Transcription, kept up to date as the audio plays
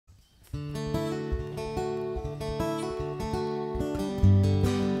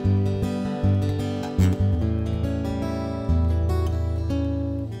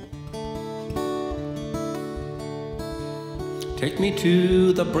Take me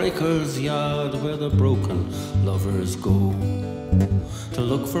to the breaker's yard where the broken lovers go to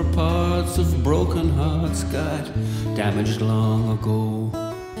look for parts of broken hearts got damaged long ago.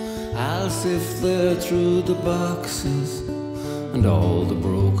 I'll sift there through the boxes and all the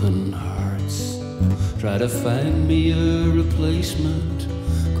broken hearts, try to find me a replacement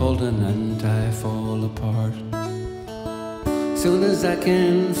called an anti-fall apart. Soon as I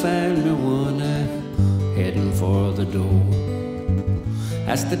can find me one, I'm heading for the door.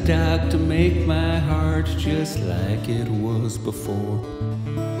 Ask the doc to make my heart just like it was before.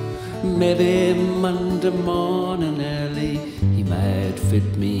 Maybe Monday morning early he might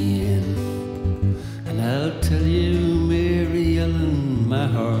fit me in, and I'll tell you, Mary Ellen, my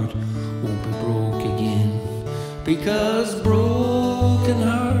heart won't be broke again. Because broken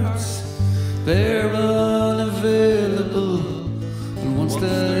hearts, they're unavailable, and once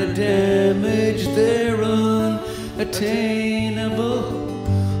they're damaged, they're unattainable.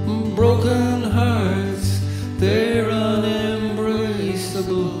 Broken hearts, they're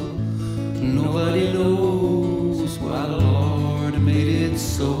unembraceable. Nobody knows why the Lord made it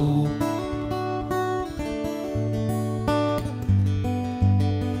so.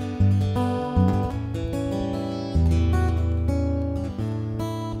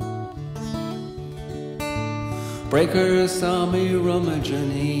 Breaker saw me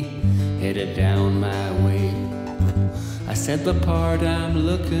rummaging, he headed down my way. I said, the part I'm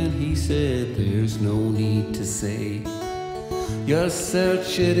looking, he said, there's no need to say. Your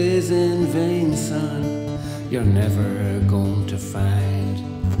search, it is in vain, son. You're never going to find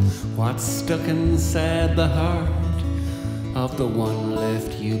what's stuck inside the heart of the one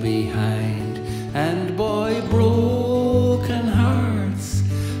left you behind. And boy, broken hearts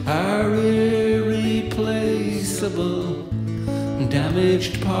are irreplaceable.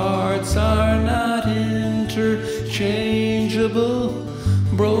 Damaged parts are not interchangeable.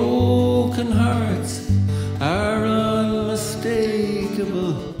 Broken hearts are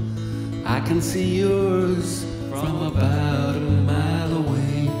unmistakable. I can see yours from about a mile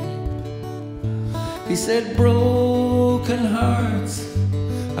away. He said, broken hearts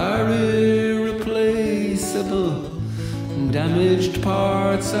are irreplaceable. Damaged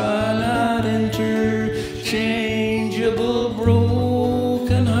parts are not interchangeable.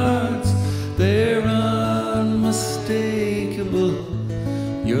 Broken hearts, they're unmistakable.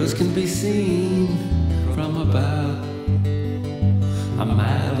 Yours can be seen from about